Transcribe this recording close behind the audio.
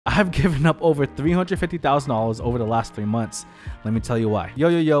I've given up over $350,000 over the last 3 months. Let me tell you why.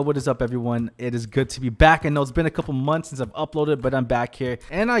 Yo, what is up, everyone? It is good to be back. I know it's been a couple months since I've uploaded, but I'm back here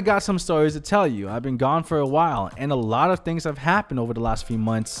and I got some stories to tell you. I've been gone for a while and a lot of things have happened over the last few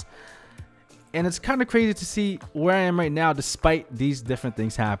months. And it's kind of crazy to see where I am right now despite these different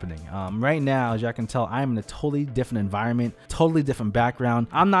things happening. Right now, as y'all can tell, I'm in a totally different environment, totally different background.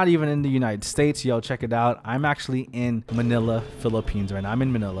 I'm not even in the United States. Yo, check it out. I'm actually in Manila, Philippines right now. I'm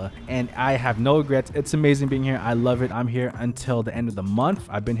in Manila and I have no regrets. It's amazing being here. I love it. I'm here until the end of the month.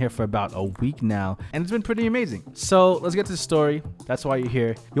 I've been here for about a week now and it's been pretty amazing. So let's get to the story. That's why you're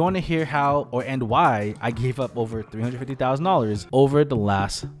here. You want to hear how and why I gave up over $350,000 over the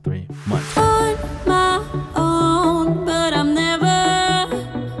last 3 months. My own, but I'm never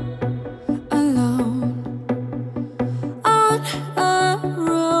alone. On a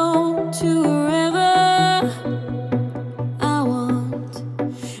road to wherever I want.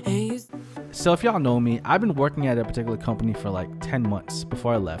 So if y'all know me, I've been working at a particular company for like 10 months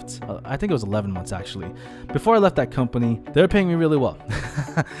before I left. I think it was 11 months actually. Before I left that company, they were paying me really well.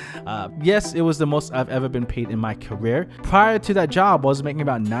 Yes, it was the most I've ever been paid in my career. Prior to that job, I was making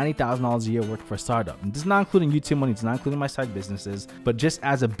about $90,000 a year working for a startup. And this is not including YouTube money, it's not including my side businesses, but just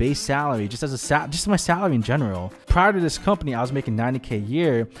as a base salary, just my salary in general. Prior to this company, I was making $90K a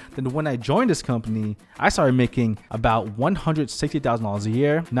year. Then when I joined this company, I started making about $160,000 a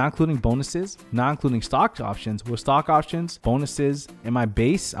year, not including bonuses, not including stock options. With stock options, bonuses, and my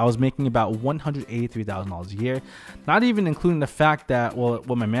base, I was making about $183,000 a year. Not even including the fact that, well,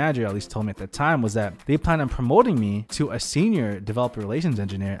 what my manager at least told me at the time was that they planned on promoting me to a senior developer relations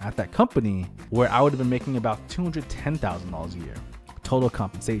engineer at that company, where I would have been making about $210,000 a year. Total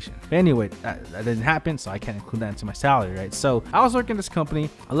compensation. But anyway, that didn't happen, so I can't include that into my salary, right? So I was working at this company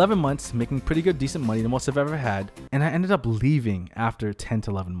 11 months, making pretty good, decent money, the most I've ever had, and I ended up leaving after 10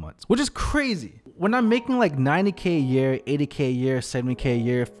 to 11 months, which is crazy. When I'm making like 90K a year, 80K a year, 70K a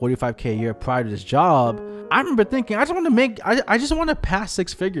year, 45K a year prior to this job, I remember thinking, I just want to pass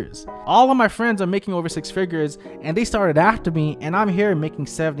 6 figures. All of my friends are making over 6 figures and they started after me, and I'm here making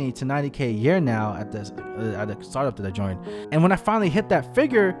 70 to 90K a year now at the startup that I joined. And when I finally hit that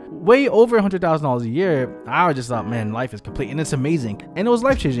figure, way over $100,000 a year, I just thought, man, life is complete and it's amazing. And it was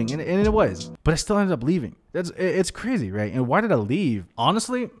life-changing, and it was. But I still ended up leaving. It's crazy, right? And why did I leave?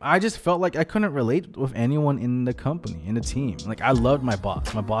 Honestly, I just felt like I couldn't relate with anyone in the company, in the team. Like, I loved my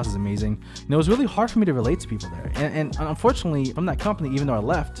boss. My boss is amazing. And it was really hard for me to relate to people there. And unfortunately, from that company, even though I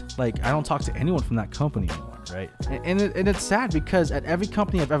left, like, I don't talk to anyone from that company anymore, right? And it's sad because at every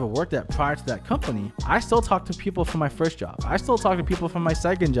company I've ever worked at prior to that company, I still talk to people from my first job. I still talk to people from my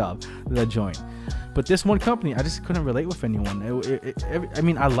second job that I joined. But this one company, I just couldn't relate with anyone. I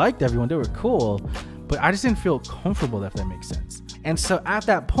mean, I liked everyone. They were cool, but I just didn't feel comfortable, if that makes sense. And so at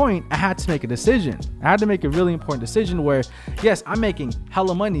that point, I had to make a decision. I had to make a really important decision where, yes, I'm making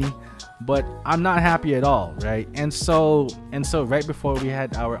hella money, but I'm not happy at all, right? And so right before we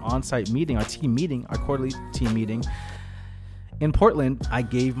had our on-site meeting, our team meeting, our quarterly team meeting in Portland, I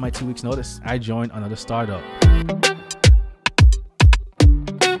gave my 2 weeks notice. I joined another startup.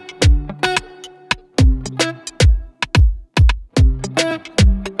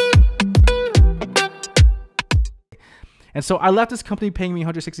 And so I left this company paying me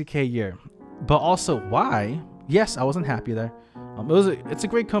 $160K a year. But also, why? Yes, I wasn't happy there. It's a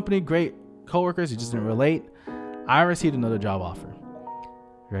great company, great coworkers. You just didn't relate. I received another job offer.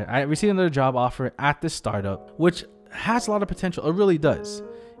 Right? I received another job offer at this startup, which has a lot of potential. It really does.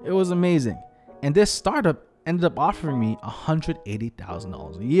 It was amazing. And this startup ended up offering me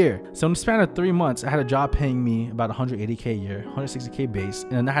 $180,000 a year. So in the span of 3 months, I had a job paying me about $180K a year, $160K base.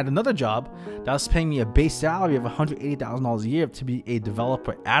 And then I had another job that was paying me a base salary of $180,000 a year to be a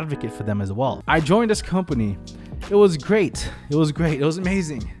developer advocate for them as well. I joined this company. It was great. It was great. It was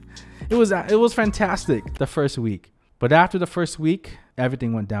amazing. It was fantastic the first week. But after the first week,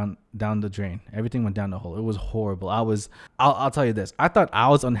 everything went down the drain. Everything went down the hole. It was horrible. I'll tell you this. I thought I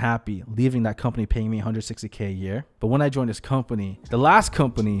was unhappy leaving that company paying me $160K a year. But when I joined this company, the last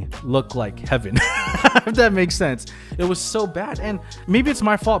company looked like heaven, if that makes sense. It was so bad. And maybe it's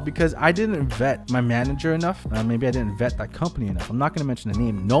my fault because I didn't vet my manager enough. Maybe I didn't vet that company enough. I'm not going to mention the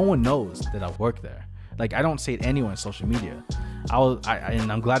name. No one knows that I work there. Like, I don't say it anywhere on social media.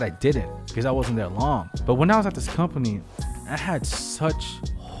 And I'm glad I didn't because I wasn't there long. But when I was at this company, I had such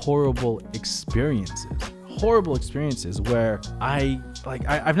horrible experiences where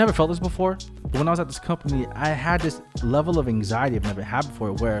I've never felt this before. But when I was at this company, I had this level of anxiety I've never had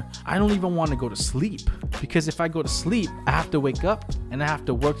before where I don't even want to go to sleep because if I go to sleep, I have to wake up and I have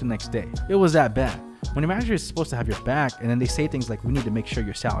to work the next day. It was that bad. When your manager is supposed to have your back, and then they say things like, we need to make sure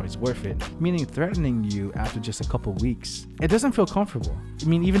your salary is worth it, meaning threatening you after just a couple weeks, it doesn't feel comfortable. I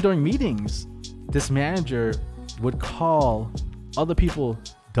mean, even during meetings, this manager would call other people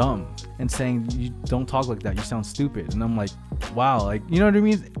dumb and saying, you don't talk like that, you sound stupid. And I'm like, wow, like, you know what I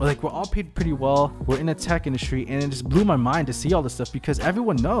mean? Like, we're all paid pretty well, we're in the tech industry, and it just blew my mind to see all this stuff, because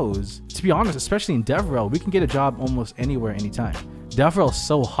everyone knows, to be honest, especially in DevRel, we can get a job almost anywhere, anytime. DevRel is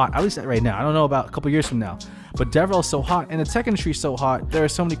so hot, at least right now. I don't know about a couple years from now, but DevRel is so hot, and the tech industry is so hot. There are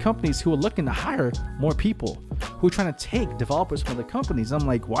so many companies who are looking to hire more people, who are trying to take developers from other companies. I'm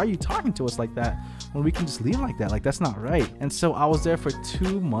like, why are you talking to us like that when we can just leave like that? Like, that's not right. And so I was there for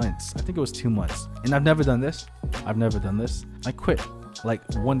 2 months. I think it was 2 months. And I've never done this. I quit. Like,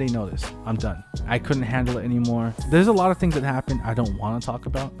 1 day notice, I'm done. I couldn't handle it anymore. There's a lot of things that happened I don't want to talk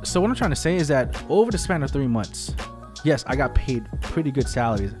about. So what I'm trying to say is that over the span of 3 months, yes, I got paid pretty good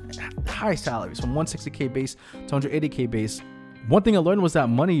salaries, high salaries, from 160K base to 180K base. One thing I learned was that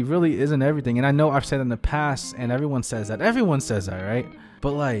money really isn't everything. And I know I've said in the past, and everyone says that, right?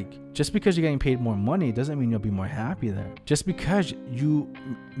 But like, just because you're getting paid more money doesn't mean you'll be more happy there. Just because you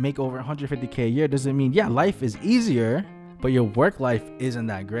make over 150K a year doesn't mean, yeah, life is easier, but your work life isn't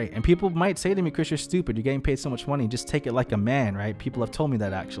that great. And people might say to me, Chris, you're stupid, you're getting paid so much money, just take it like a man, right? People have told me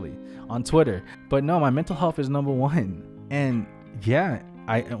that actually on Twitter. But no, my mental health is number one. And yeah,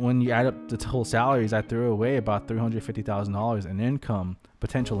 when you add up the total salaries, I threw away about $350,000 in income,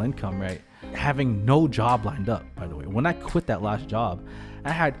 potential income, right? Having no job lined up, by the way. When I quit that last job,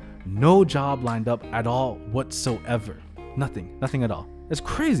 I had no job lined up at all whatsoever. Nothing at all. It's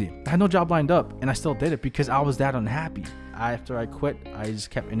crazy. I had no job lined up, and I still did it because I was that unhappy. After I quit, I just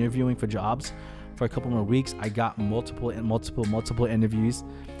kept interviewing for jobs for a couple more weeks. I got multiple interviews.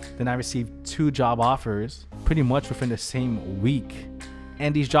 Then I received 2 job offers pretty much within the same week.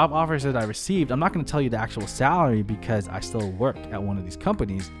 And these job offers that I received, I'm not going to tell you the actual salary because I still work at one of these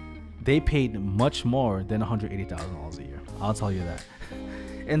companies. They paid much more than $180,000 a year. I'll tell you that.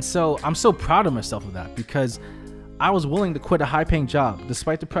 And so I'm so proud of myself of that, because I was willing to quit a high-paying job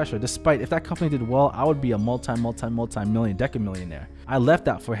despite the pressure. Despite, if that company did well, I would be a multi-million, decamillionaire. I left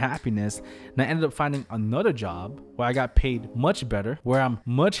that for happiness, and I ended up finding another job where I got paid much better, where I'm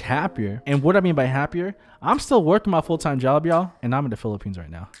much happier. And what I mean by happier, I'm still working my full-time job, y'all, and I'm in the Philippines right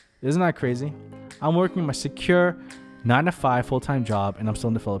now. Isn't that crazy? I'm working my secure 9-to-5 full-time job, and I'm still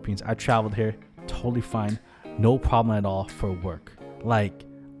in the Philippines. I traveled here totally fine, no problem at all for work. Like,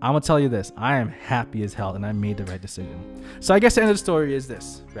 I'm gonna tell you this, I am happy as hell, and I made the right decision. So I guess the end of the story is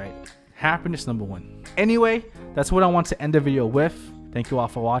this, right? Happiness number one. Anyway, that's what I want to end the video with. Thank you all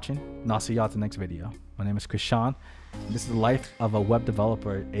for watching, and I'll see y'all at the next video. My name is Chris Sean, and this is the life of a web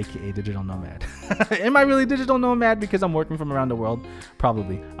developer, aka digital nomad. Am I really digital nomad because I'm working from around the world?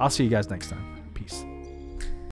 Probably. I'll see you guys next time.